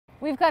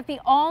We've got the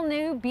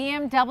all-new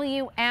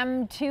BMW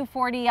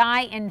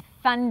M240i in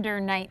Thunder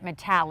Night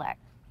Metallic.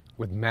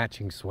 With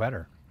matching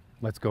sweater.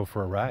 Let's go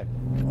for a ride.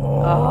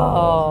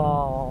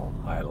 Oh.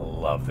 I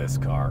love this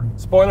car.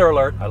 Spoiler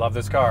alert, I love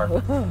this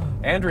car.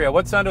 Andrea,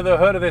 what's under the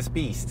hood of this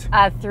beast?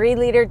 A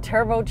 3-liter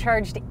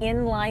turbocharged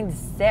inline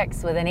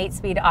 6 with an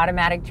 8-speed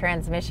automatic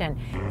transmission,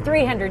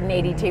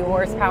 382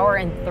 horsepower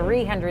and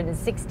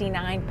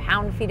 369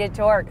 pound-feet of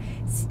torque.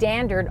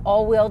 Standard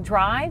all-wheel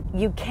drive.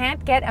 You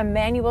can't get a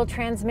manual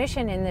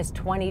transmission in this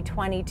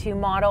 2022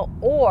 model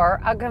or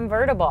a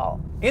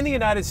convertible. In the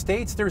United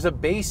States, there's a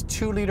base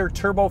 2-liter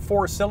turbo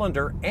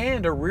 4-cylinder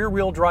and a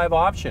rear-wheel drive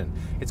option.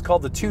 It's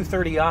called the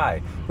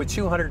 230i with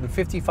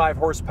 255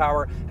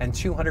 horsepower and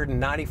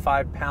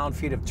 295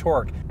 pound-feet of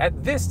torque.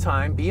 At this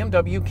time,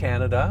 BMW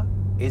Canada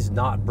is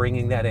not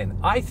bringing that in.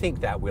 I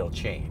think that will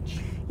change.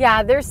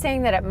 Yeah, they're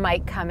saying that it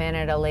might come in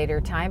at a later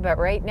time, but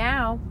right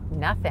now,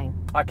 nothing.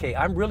 Okay,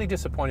 I'm really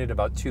disappointed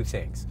about two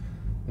things.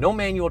 No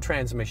manual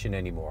transmission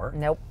anymore.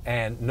 Nope.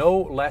 And no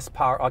less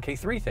power. Okay,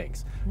 three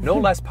things. No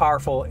less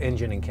powerful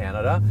engine in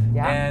Canada.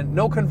 Yeah. And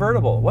no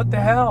convertible. What the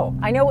hell?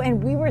 I know,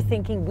 and we were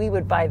thinking we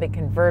would buy the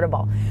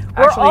convertible.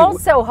 Actually, we're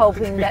also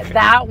hoping that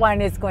that one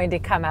is going to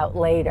come out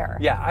later.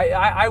 Yeah,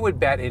 I would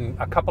bet in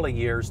a couple of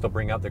years they'll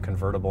bring out the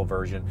convertible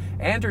version.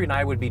 Andrew and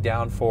I would be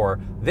down for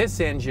this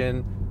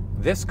engine,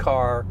 this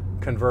car,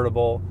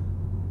 convertible.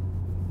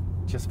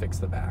 Just fix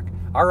the back.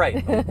 All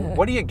right,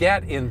 what do you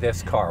get in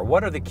this car?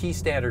 What are the key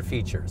standard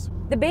features?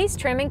 The base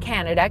trim in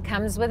Canada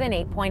comes with an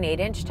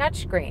 8.8-inch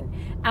touchscreen,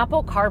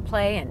 Apple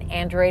CarPlay and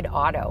Android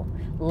Auto,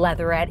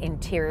 leatherette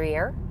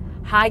interior,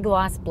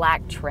 high-gloss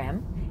black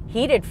trim,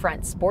 heated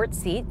front sport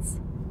seats,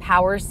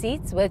 power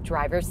seats with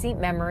driver's seat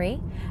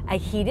memory, a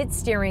heated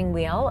steering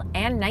wheel,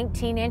 and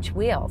 19-inch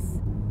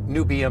wheels.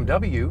 New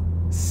BMW,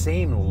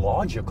 same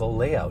logical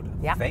layout.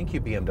 Yeah. Thank you,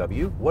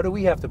 BMW. What do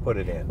we have to put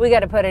it in? We got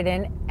to put it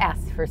in S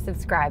for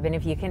subscribe, and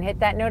if you can hit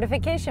that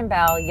notification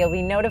bell, you'll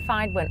be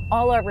notified when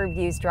all our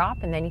reviews drop,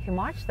 and then you can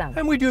watch them.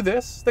 And we do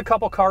this, the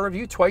couple car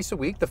review, twice a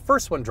week. The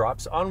first one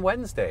drops on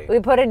Wednesday. We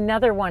put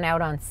another one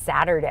out on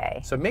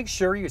Saturday. So make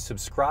sure you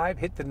subscribe,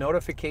 hit the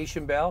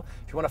notification bell.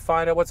 If you want to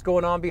find out what's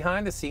going on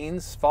behind the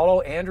scenes,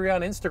 follow Andrea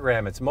on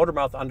Instagram. It's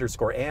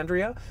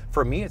Motormouth_Andrea.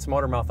 For me, it's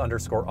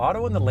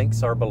Motormouth_Auto, and the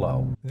links are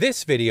below.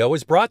 This video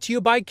is brought to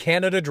you by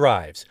Canada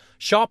Drives.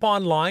 Shop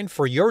online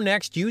for your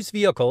next used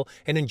vehicle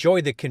and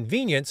enjoy the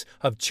convenience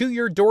of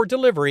to-your-door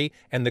delivery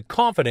and the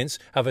confidence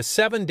of a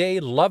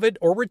 7-day love it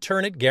or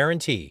return it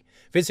guarantee.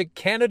 Visit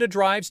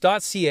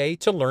canadadrives.ca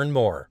to learn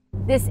more.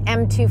 This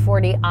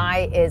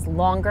M240i is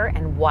longer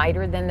and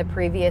wider than the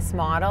previous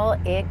model.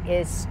 It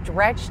is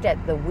stretched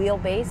at the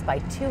wheelbase by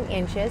 2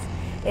 inches.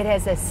 It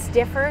has a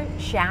stiffer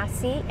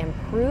chassis,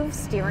 improved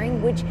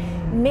steering, which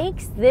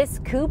makes this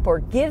coupe, or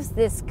gives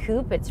this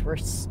coupe, its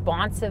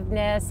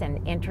responsiveness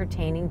and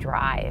entertaining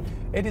drive.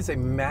 It is a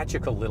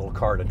magical little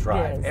car to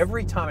drive.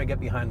 Every time I get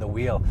behind the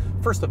wheel,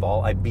 first of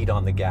all, I beat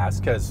on the gas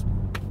because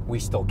we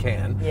still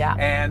can. Yeah.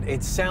 And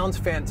it sounds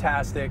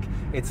fantastic.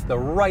 It's the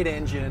right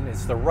engine,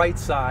 it's the right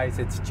size,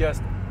 it's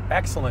just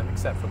excellent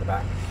except for the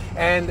back.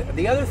 And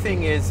the other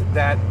thing is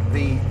that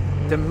the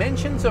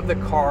dimensions of the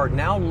car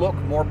now look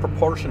more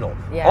proportional.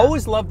 Yeah.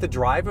 Always loved the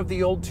drive of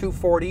the old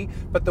 240,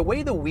 but the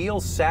way the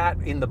wheels sat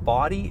in the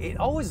body, it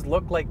always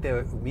looked like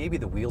maybe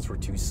the wheels were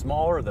too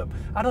small, or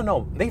I don't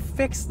know. They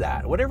fixed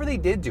that. Whatever they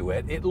did to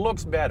it, it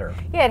looks better.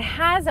 Yeah, it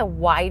has a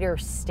wider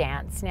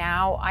stance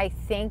now. I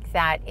think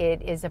that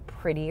it is a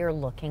prettier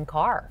looking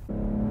car.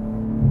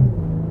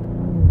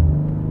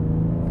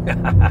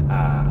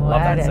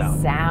 Love that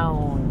sound.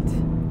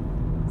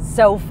 Sound.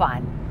 So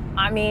fun.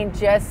 I mean,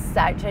 just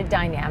such a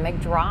dynamic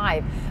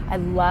drive. I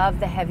love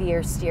the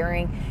heavier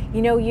steering.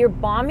 You know, you're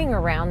bombing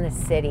around the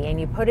city and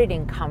you put it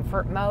in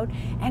comfort mode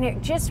and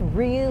it just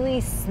really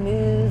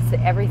smooths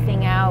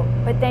everything out.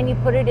 But then you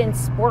put it in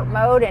sport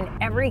mode and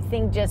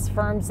everything just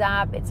firms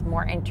up. It's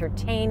more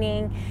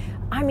entertaining.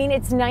 I mean,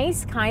 it's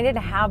nice kind of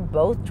to have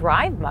both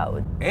drive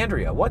modes.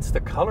 Andrea, what's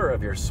the color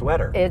of your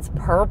sweater? It's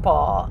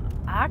purple.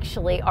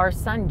 Actually, our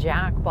son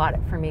Jack bought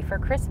it for me for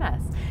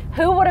Christmas.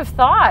 Who would have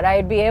thought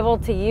I'd be able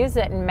to use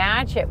it and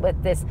match it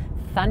with this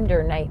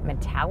Thunder Night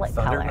Metallic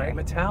color? Thunder Night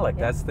Metallic,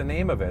 Yeah. That's the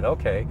name of it.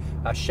 Okay.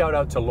 A shout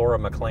out to Laura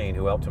McLean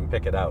who helped him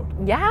pick it out.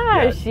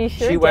 Yeah, she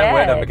sure did. She went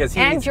with him because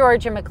and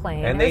Georgia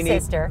McLean, and her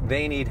sister.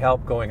 They need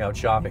help going out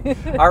shopping.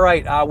 All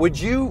right, would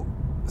you,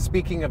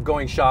 speaking of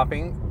going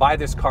shopping, buy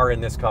this car in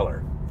this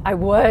color? I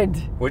would.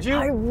 Would you?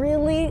 I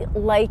really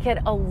like it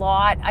a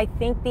lot. I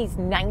think these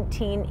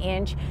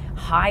 19-inch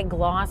high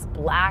gloss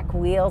black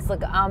wheels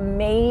look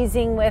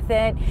amazing with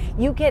it.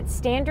 You get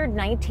standard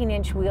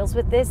 19-inch wheels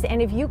with this, and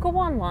if you go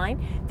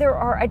online, there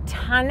are a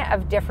ton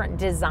of different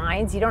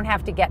designs. You don't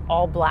have to get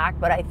all black,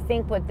 but I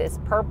think with this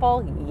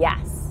purple,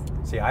 yes.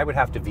 See, I would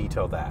have to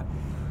veto that.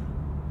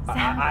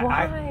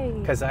 Why?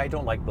 Because I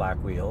don't like black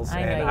wheels,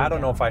 I know and you I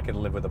don't know don't. if I could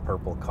live with a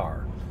purple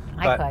car.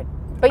 I could.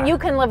 But you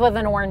can live with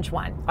an orange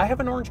one. I have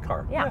an orange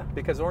car. Yeah.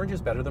 Because orange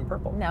is better than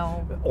purple.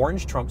 No.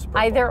 Orange trumps purple.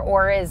 Either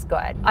or is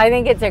good. I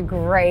think it's a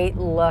great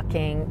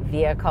looking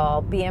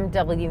vehicle.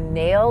 BMW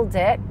nailed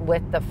it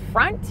with the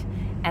front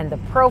and the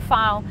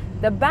profile.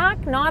 The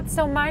back, not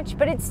so much,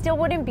 but it still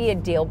wouldn't be a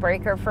deal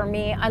breaker for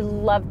me. I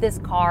love this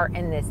car,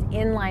 and this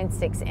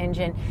inline-six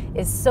engine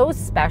is so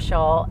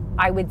special.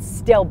 I would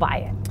still buy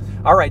it.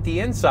 All right, the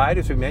inside,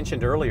 as we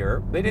mentioned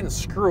earlier, they didn't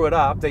screw it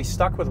up. They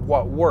stuck with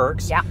what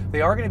works. Yeah.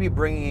 They are going to be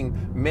bringing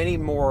many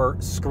more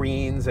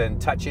screens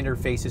and touch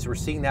interfaces. We're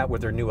seeing that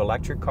with their new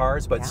electric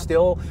cars, but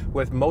still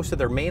with most of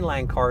their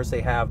mainline cars,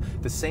 they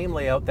have the same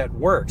layout that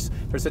works.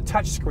 There's a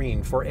touch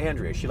screen for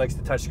Andrea. She likes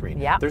the touch screen.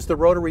 Yeah. There's the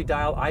rotary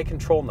dial eye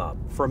control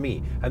knob for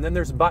me. And then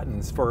there's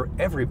buttons for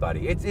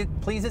everybody. It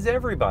pleases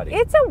everybody.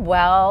 It's a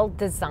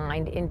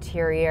well-designed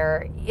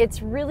interior.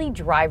 It's really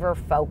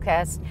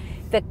driver-focused.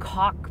 The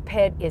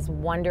cockpit is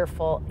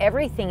wonderful.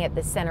 Everything at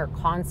the center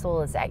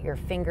console is at your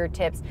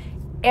fingertips.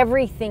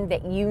 Everything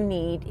that you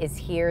need is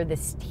here. The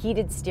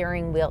heated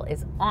steering wheel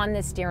is on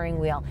the steering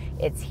wheel.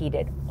 It's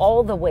heated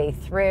all the way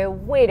through.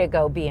 Way to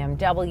go,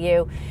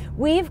 BMW.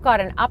 We've got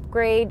an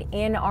upgrade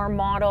in our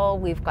model.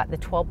 We've got the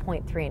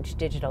 12.3-inch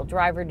digital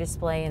driver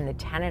display and the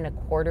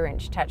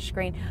 10.25-inch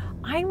touchscreen.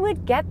 I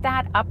would get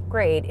that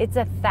upgrade. It's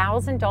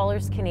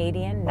 $1,000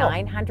 Canadian,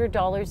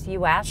 $900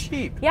 US.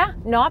 Cheap. Yeah,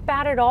 not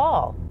bad at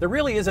all. There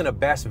really isn't a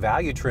best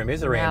value trim,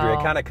 is there, Andrea?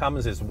 It kind of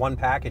comes as one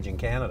package in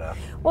Canada.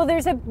 Well,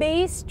 there's a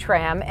base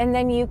trim, and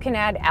then you can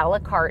add a la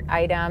carte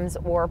items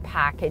or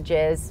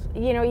packages.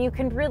 You know, you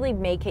can really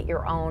make it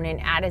your own and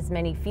add as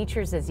many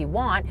features as you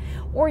want,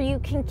 or you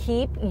can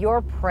keep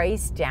your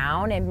price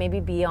down and maybe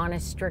be on a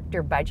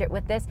stricter budget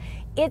with this.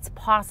 It's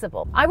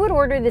possible. I would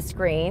order the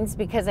screens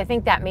because I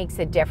think that makes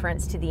a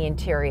difference to the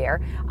interior.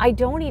 I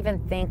don't even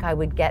think I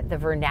would get the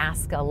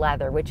Vernasca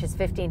leather, which is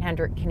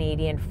 $1,500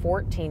 Canadian,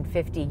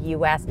 $1,450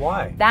 US.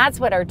 Why?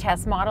 That's what our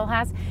test model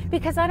has,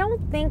 because I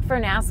don't think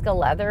Vernasca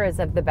leather is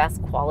of the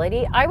best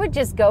quality. I would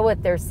just go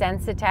with their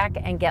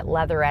Sensitech and get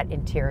leatherette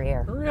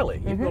interior.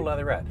 Really? You go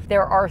leatherette?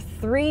 There are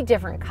 3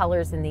 different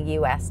colors in the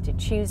US to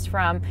choose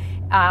from,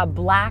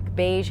 black,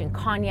 beige, and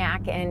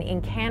cognac, and in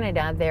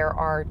Canada there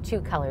are 2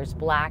 colors,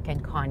 black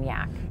and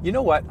cognac. You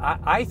know what?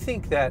 I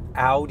think that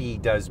Audi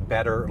does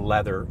better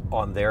leather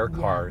on their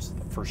cars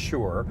for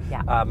sure.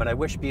 Yeah. And I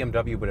wish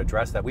BMW would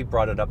address that. We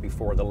brought it up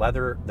before. The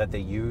leather that they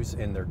use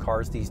in their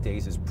cars these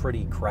days is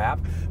pretty crap.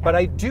 But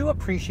I do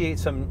appreciate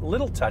some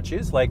little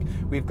touches, like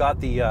we've got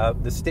the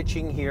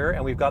stitching here,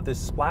 and we've got this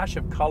splash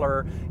of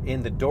color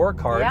in the door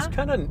cards. Yeah.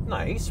 Kind of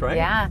nice, right?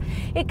 Yeah,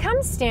 it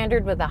comes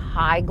standard with a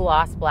high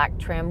gloss black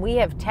trim. We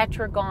have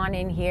Tetragon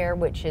in here,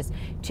 which is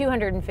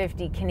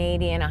 $250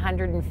 Canadian,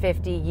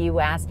 $150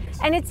 US,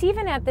 and it's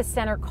even at the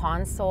center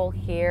console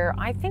here.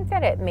 I think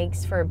that it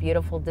makes for a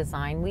beautiful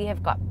design. We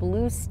have got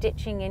blue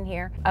stitching in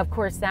here. Of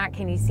course,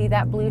 can you see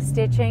that blue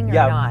stitching or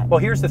not? Well,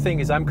 here's the thing: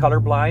 is I'm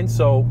colorblind,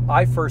 so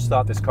I first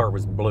thought this car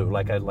was blue,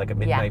 like a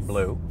midnight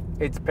blue.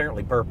 It's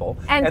apparently purple.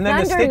 And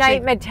then Thunder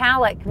Night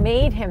Metallic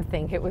made him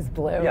think it was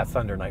blue. Yeah,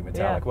 Thunder Night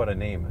Metallic. What a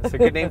name. It's a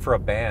good name for a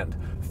band.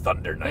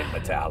 Thunder Night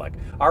Metallic.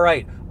 All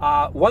right.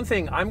 One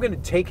thing, I'm going to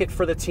take it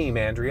for the team,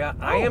 Andrea.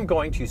 I am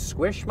going to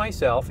squish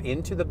myself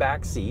into the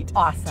back seat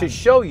to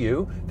show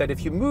you that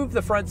if you move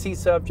the front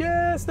seats up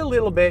just a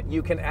little bit,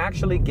 you can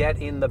actually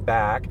get in the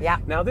back. Yeah.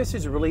 Now, this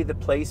is really the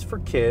place for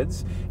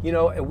kids. You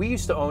know, we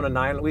used to own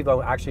we've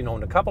actually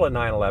owned a couple of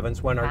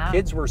 911s when our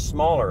kids were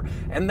smaller,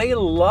 and they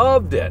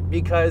loved it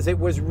because it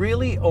was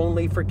really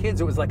only for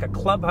kids. It was like a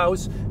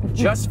clubhouse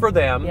just for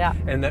them,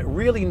 and that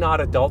really not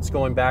adults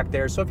going back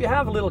there. So if you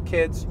have little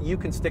kids, you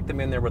can stick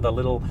them in there with a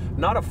little,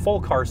 not a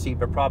full car seat,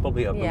 but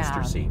probably a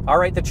booster seat. All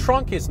right, the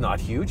trunk is not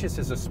huge. This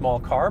is a small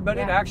car, but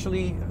it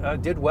actually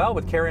did well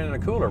with carrying a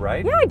cooler,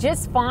 right? Yeah,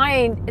 just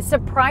fine.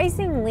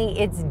 Surprisingly,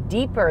 it's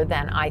deeper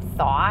than I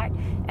thought,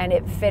 and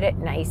it fit it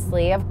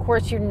nicely. Of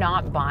course, you're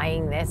not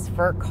buying this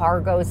for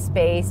cargo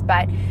space,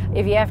 but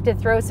if you have to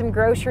throw some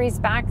groceries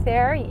back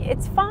there,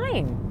 it's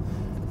fine.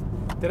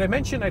 Did I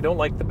mention I don't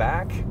like the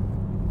back?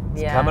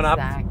 It's Yeah, coming up.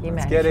 Zach,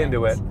 Let's get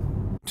into it.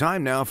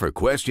 Time now for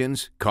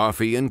questions,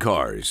 coffee, and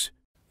cars.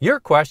 Your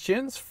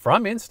questions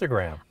from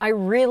Instagram. I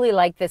really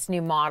like this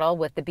new model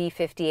with the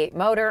B58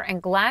 motor,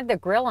 and glad the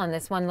grille on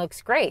this one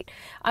looks great.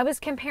 I was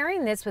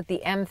comparing this with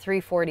the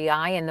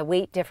M240i, and the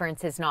weight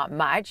difference is not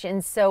much,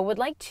 and so would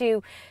like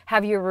to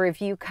have your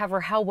review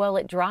cover how well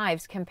it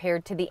drives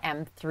compared to the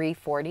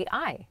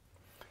M240i.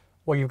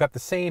 Well, you've got the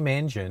same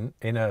engine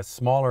in a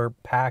smaller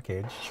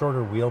package,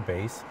 shorter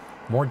wheelbase,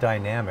 more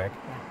dynamic,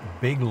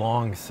 big,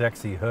 long,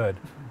 sexy hood,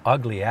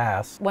 ugly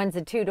ass. One's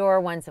a 2-door,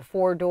 one's a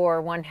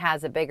 4-door, one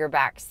has a bigger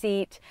back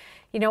seat.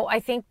 You know, I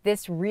think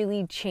this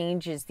really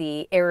changes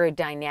the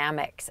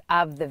aerodynamics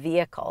of the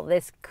vehicle.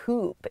 This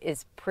coupe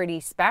is pretty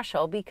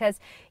special because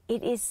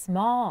it is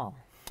small.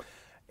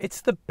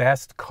 It's the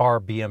best car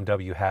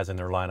BMW has in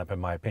their lineup, in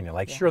my opinion.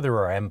 Like, sure, there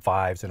are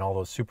M5s and all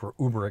those super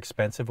uber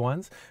expensive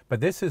ones,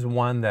 but this is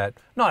one that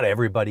not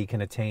everybody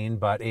can attain,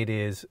 but it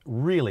is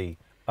really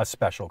a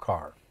special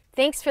car.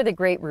 Thanks for the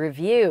great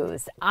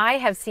reviews. I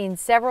have seen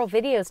several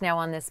videos now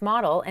on this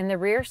model and the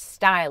rear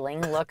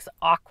styling looks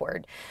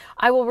awkward.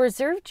 I will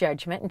reserve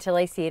judgment until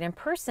I see it in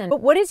person.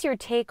 But what is your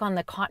take on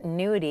the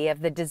continuity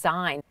of the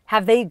design?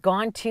 Have they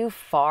gone too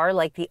far,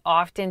 like the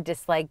often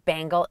disliked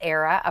Bangle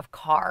era of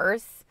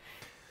cars?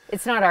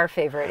 It's not our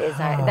favorite, is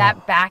it?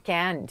 That back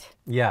end.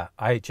 Yeah,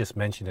 I just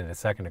mentioned it a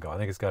second ago. I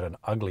think it's got an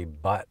ugly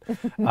butt.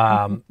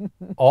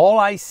 All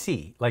I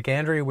see, like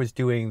Andrea was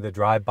doing the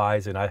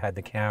drive-bys and I had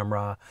the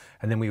camera,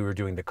 and then we were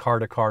doing the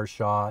car-to-car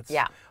shots.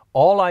 Yeah.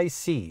 All I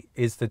see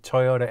is the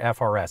Toyota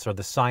FRS or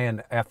the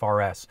Scion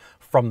FRS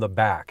from the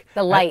back.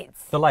 The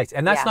lights. The lights.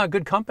 And that's not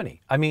good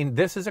company. I mean,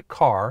 this is a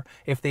car.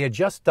 If they had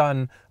just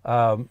done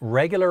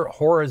regular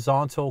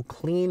horizontal,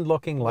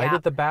 clean-looking light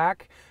at the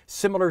back,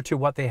 similar to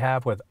what they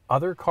have with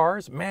other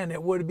cars, man,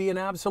 it would be an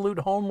absolute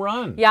home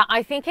run. Yeah,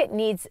 I think it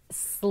needs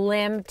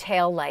slim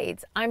tail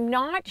lights. I'm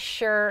not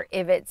sure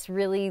if it's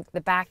really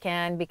the back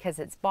end because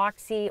it's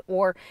boxy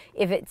or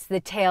if it's the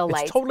tail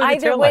lights. It's totally Either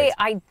the tail way,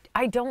 lights.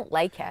 I don't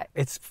like it.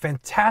 It's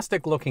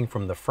fantastic looking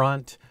from the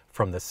front,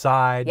 from the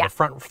side, the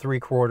front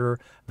three-quarter,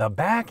 the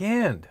back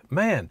end.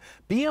 Man,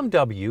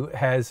 BMW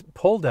has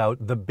pulled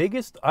out the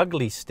biggest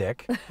ugly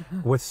stick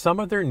with some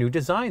of their new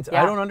designs.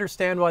 I don't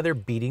understand why they're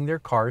beating their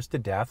cars to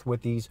death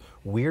with these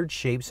weird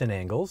shapes and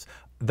angles.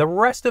 The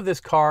rest of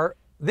this car,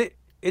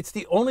 it's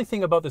the only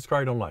thing about this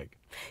car I don't like.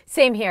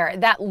 Same here.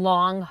 That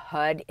long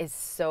hood is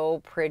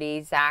so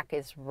pretty. Zach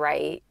is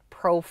right.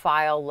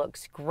 Profile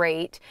looks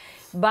great.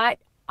 But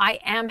I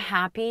am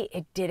happy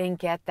it didn't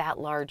get that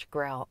large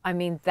grille. I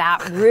mean,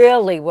 that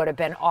really would have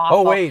been awful.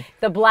 Oh, wait.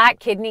 The black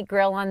kidney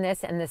grille on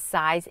this and the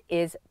size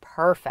is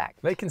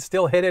perfect. They can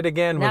still hit it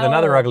again with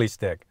another ugly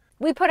stick.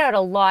 We put out a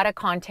lot of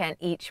content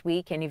each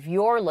week, and if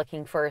you're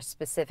looking for a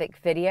specific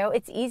video,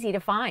 it's easy to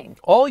find.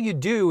 All you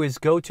do is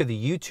go to the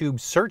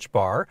YouTube search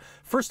bar.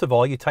 First of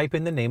all, you type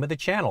in the name of the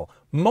channel,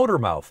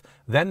 Motormouth,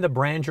 then the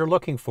brand you're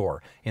looking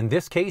for. In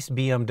this case,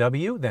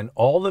 BMW, then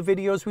all the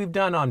videos we've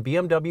done on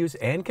BMWs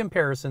and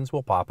comparisons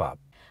will pop up.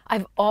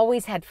 I've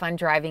always had fun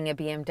driving a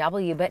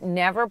BMW, but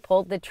never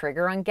pulled the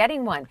trigger on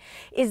getting one.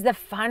 Is the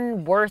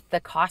fun worth the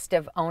cost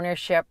of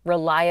ownership,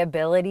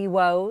 reliability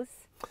woes?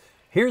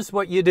 Here's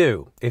what you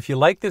do. If you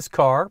like this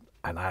car,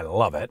 and I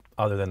love it,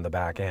 other than the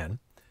back end,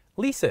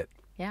 lease it.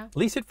 Yeah.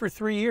 Lease it for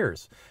 3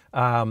 years.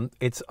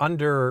 It's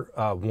under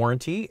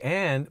warranty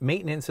and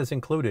maintenance is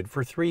included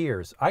for 3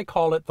 years. I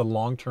call it the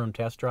long-term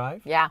test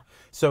drive. Yeah.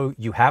 So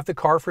you have the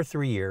car for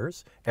 3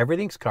 years.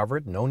 Everything's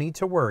covered. No need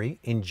to worry.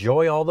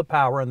 Enjoy all the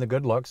power and the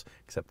good looks,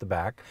 except the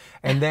back.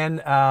 And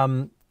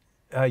then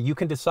you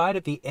can decide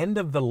at the end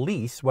of the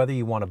lease whether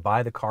you want to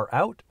buy the car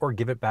out or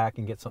give it back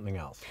and get something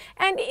else.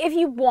 And if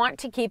you want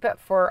to keep it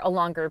for a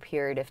longer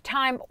period of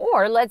time,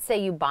 or let's say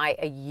you buy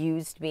a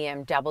used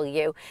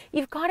BMW,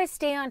 you've got to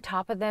stay on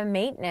top of the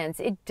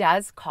maintenance. It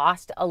does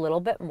cost a little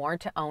bit more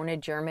to own a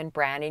German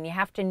brand, and you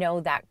have to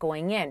know that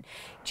going in.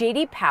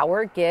 J.D.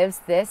 Power gives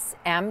this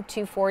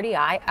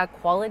M240i a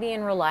quality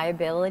and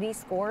reliability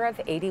score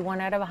of 81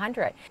 out of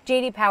 100.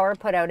 J.D. Power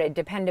put out a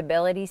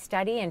dependability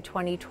study in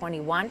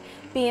 2021.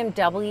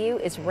 BMW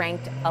is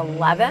ranked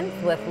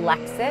 11th, with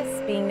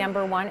Lexus being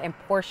number 1 and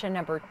Porsche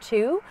number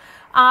 2.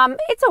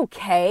 It's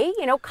okay,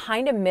 you know,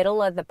 kind of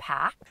middle of the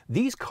pack.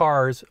 These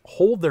cars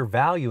hold their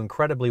value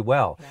incredibly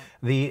well. Yeah.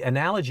 The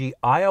analogy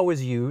I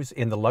always use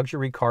in the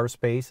luxury car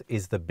space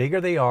is the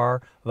bigger they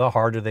are, the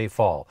harder they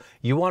fall.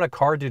 You want a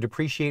car to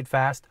depreciate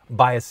fast,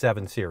 buy a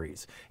 7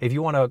 Series. If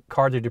you want a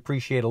car to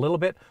depreciate a little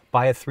bit,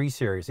 buy a 3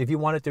 Series. If you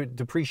want it to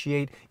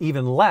depreciate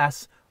even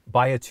less,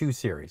 buy a 2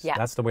 Series. Yeah.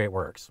 That's the way it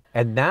works.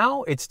 And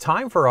now it's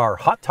time for our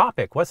hot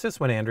topic. What's this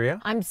one,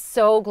 Andrea? I'm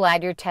so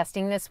glad you're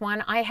testing this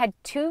one. I had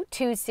 2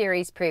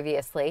 Series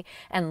previously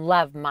and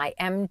love my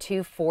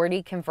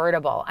M240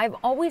 convertible. I've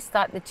always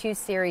thought the 2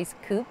 Series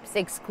coupes,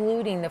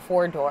 excluding the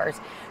 4 doors,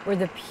 were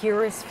the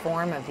purest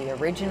form of the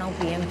original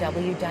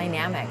BMW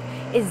Dynamic.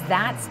 Is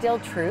that still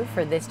true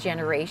for this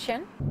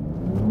generation?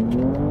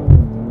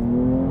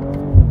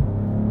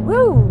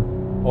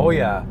 Woo! Oh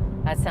yeah.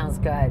 That sounds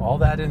good. All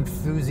that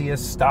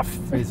enthusiast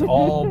stuff is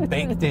all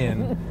baked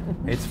in.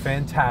 It's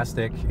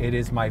fantastic. It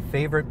is my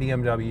favorite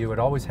BMW. It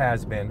always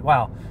has been.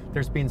 Well,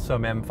 there's been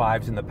some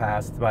M5s in the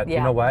past, but you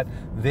know what?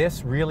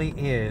 This really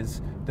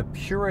is the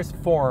purest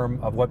form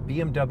of what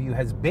BMW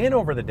has been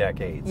over the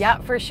decades. Yeah,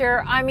 for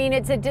sure. I mean,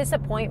 it's a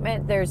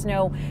disappointment. There's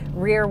no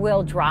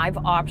rear-wheel drive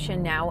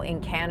option now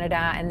in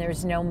Canada, and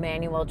there's no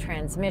manual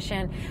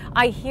transmission.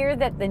 I hear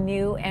that the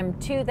new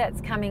M2 that's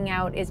coming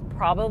out is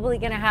probably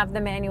going to have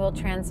the manual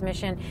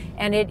transmission,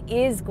 and it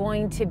is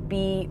going to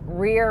be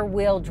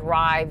rear-wheel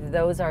drive.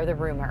 Those are the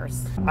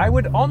rumors. I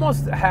would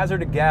almost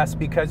hazard a guess,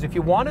 because if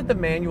you wanted the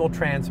manual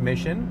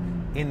transmission,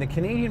 in the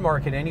Canadian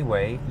market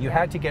anyway, you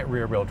had to get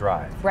rear-wheel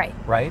drive. Right.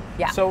 Right?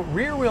 Yeah. So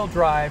rear-wheel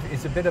drive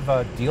is a bit of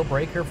a deal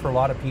breaker for a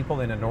lot of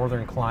people in a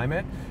northern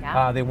climate.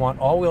 Yeah. They want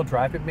all-wheel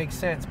drive. It makes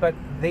sense, but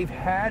they've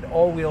had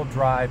all-wheel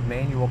drive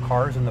manual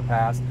cars in the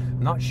past.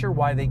 I'm not sure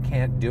why they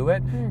can't do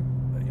it.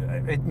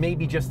 it may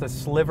be just a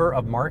sliver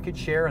of market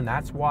share, and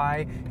that's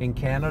why in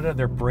Canada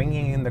they're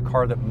bringing in the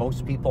car that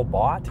most people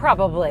bought.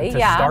 Probably,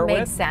 yeah,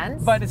 makes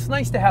sense. But it's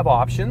nice to have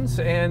options,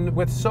 and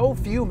with so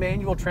few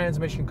manual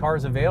transmission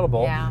cars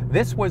available,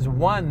 this was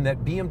one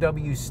that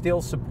BMW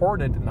still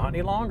supported, not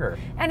any longer.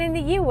 And in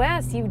the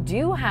US, you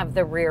do have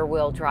the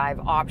rear-wheel drive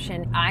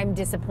option. I'm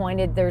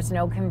disappointed there's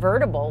no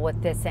convertible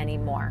with this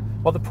anymore.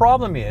 Well, the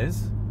problem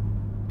is,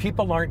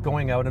 people aren't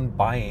going out and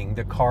buying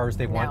the cars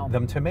they want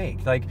them to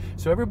make. Like,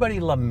 so everybody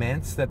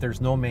laments that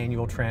there's no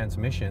manual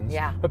transmissions,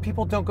 but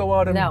people don't go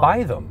out and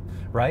buy them,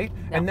 right?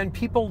 And then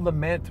people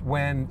lament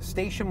when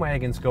station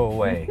wagons go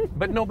away,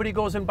 but nobody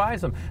goes and buys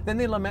them. Then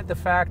they lament the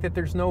fact that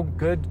there's no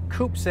good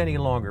coupes any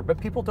longer,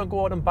 but people don't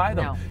go out and buy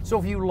them. So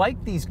if you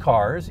like these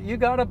cars, you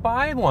gotta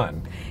buy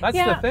one. That's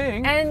the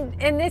thing.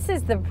 And this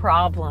is the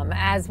problem.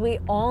 As we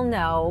all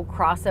know,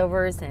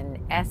 crossovers and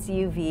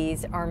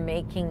SUVs are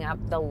making up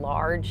the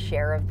large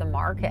share of the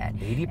market.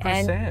 80%.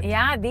 And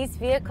yeah, these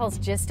vehicles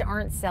just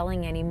aren't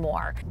selling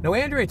anymore. Now,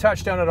 Andrea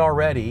touched on it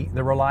already,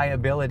 the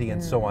reliability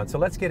and so on. So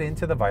let's get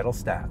into the vital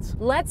stats.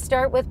 Let's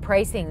start with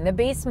pricing. The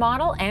base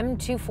model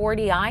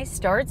M240i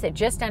starts at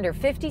just under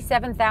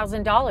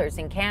 $57,000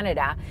 in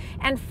Canada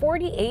and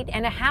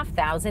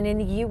 $48,500 in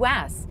the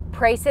US.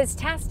 Prices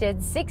tested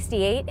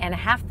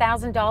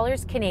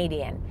 $68,500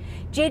 Canadian.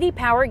 JD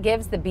Power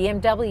gives the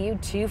BMW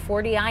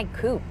 240i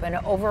Coupe an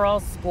overall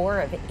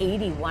score of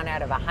 81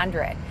 out of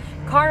 100.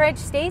 CarEdge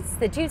states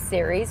the 2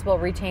 Series will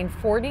retain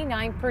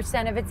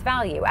 49% of its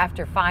value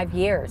after 5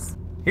 years.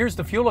 Here's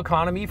the fuel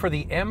economy for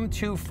the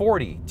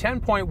M240.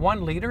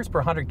 10.1 liters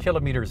per 100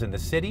 kilometers in the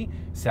city,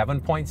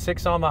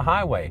 7.6 on the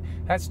highway.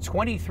 That's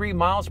 23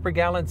 miles per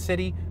gallon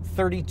city,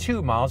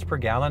 32 miles per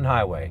gallon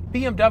highway.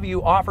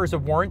 BMW offers a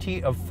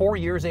warranty of 4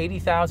 years,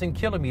 80,000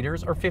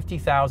 kilometers or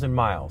 50,000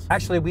 miles.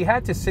 Actually, we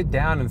had to sit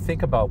down and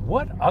think about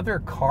what other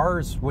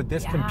cars would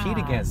this compete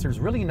against. There's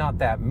really not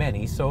that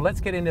many, so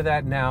let's get into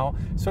that now.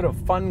 Sort of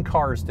fun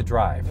cars to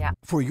drive.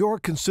 For your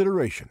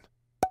consideration,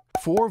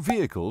 4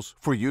 vehicles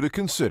for you to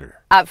consider.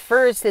 Up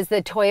first is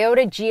the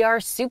Toyota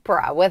GR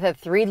Supra with a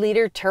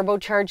 3-liter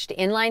turbocharged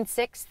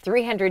inline-6,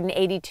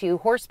 382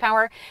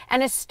 horsepower,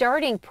 and a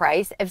starting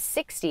price of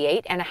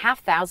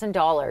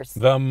 $68,500.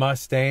 The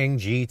Mustang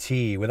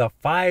GT with a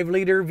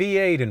 5-liter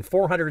V8 and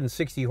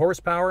 460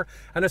 horsepower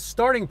and a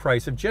starting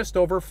price of just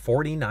over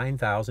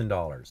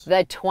 $49,000.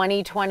 The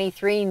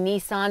 2023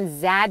 Nissan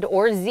ZAD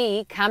or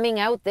Z coming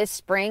out this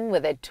spring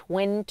with a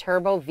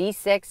twin-turbo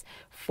V6,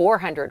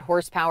 400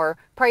 horsepower.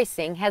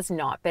 Pricing has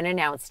not been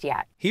announced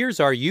yet.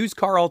 Here's our used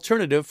car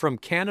alternative from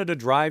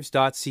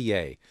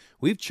CanadaDrives.ca.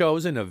 We've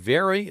chosen a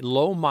very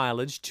low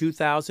mileage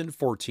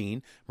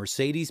 2014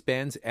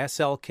 Mercedes-Benz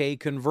SLK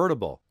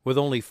convertible with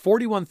only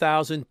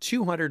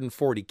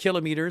 41,240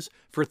 kilometers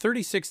for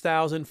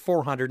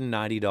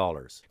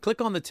 $36,490.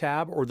 Click on the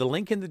tab or the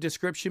link in the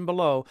description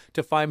below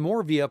to find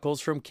more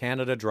vehicles from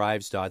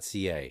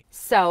CanadaDrives.ca.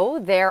 So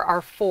there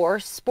are 4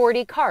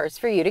 sporty cars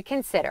for you to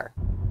consider.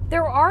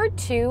 There are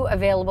 2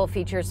 available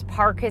features,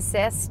 Park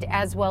Assist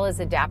as well as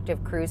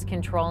Adaptive Cruise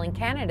Control. In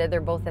Canada,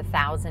 they're both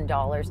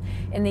 $1,000.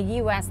 In the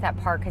US, that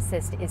Park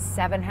Assist is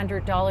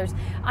 $700.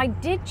 I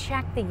did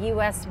check the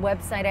US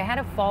website. I had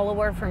a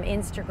follower from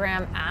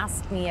Instagram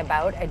ask me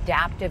about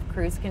Adaptive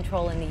Cruise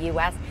Control in the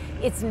US.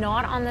 It's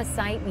not on the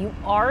site. You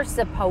are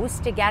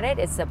supposed to get it.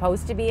 It's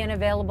supposed to be an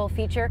available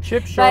feature.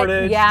 Chip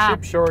shortage,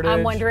 chip shortage.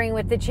 I'm wondering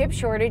with the chip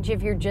shortage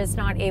if you're just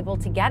not able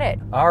to get it.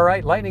 All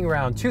right, lightning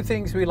round. 2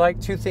 things we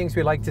like, 2 things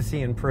we like to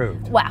see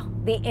improved. Well,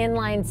 the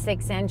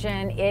inline-6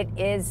 engine, it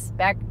is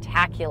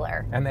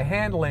spectacular. And the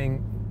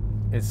handling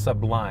is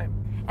sublime.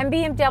 And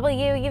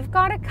BMW, you've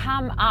got to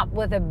come up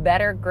with a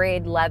better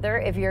grade leather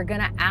if you're going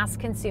to ask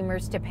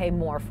consumers to pay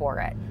more for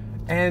it.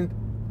 And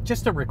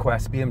just a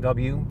request,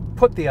 BMW,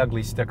 put the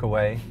ugly stick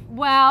away.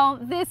 Well,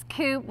 this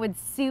coupe would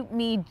suit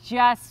me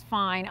just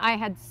fine. I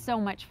had so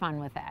much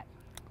fun with it.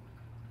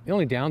 The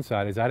only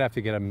downside is I'd have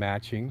to get a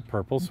matching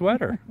purple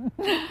sweater.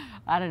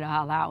 I don't know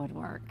how that would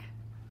work.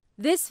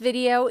 This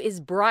video is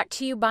brought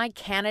to you by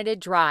Canada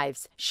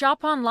Drives.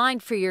 Shop online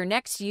for your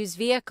next used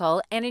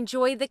vehicle and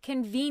enjoy the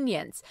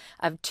convenience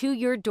of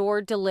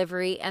to-your-door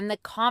delivery and the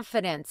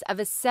confidence of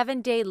a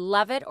 7-day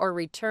love it or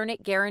return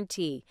it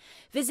guarantee.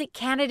 Visit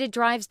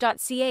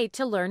CanadaDrives.ca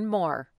to learn more.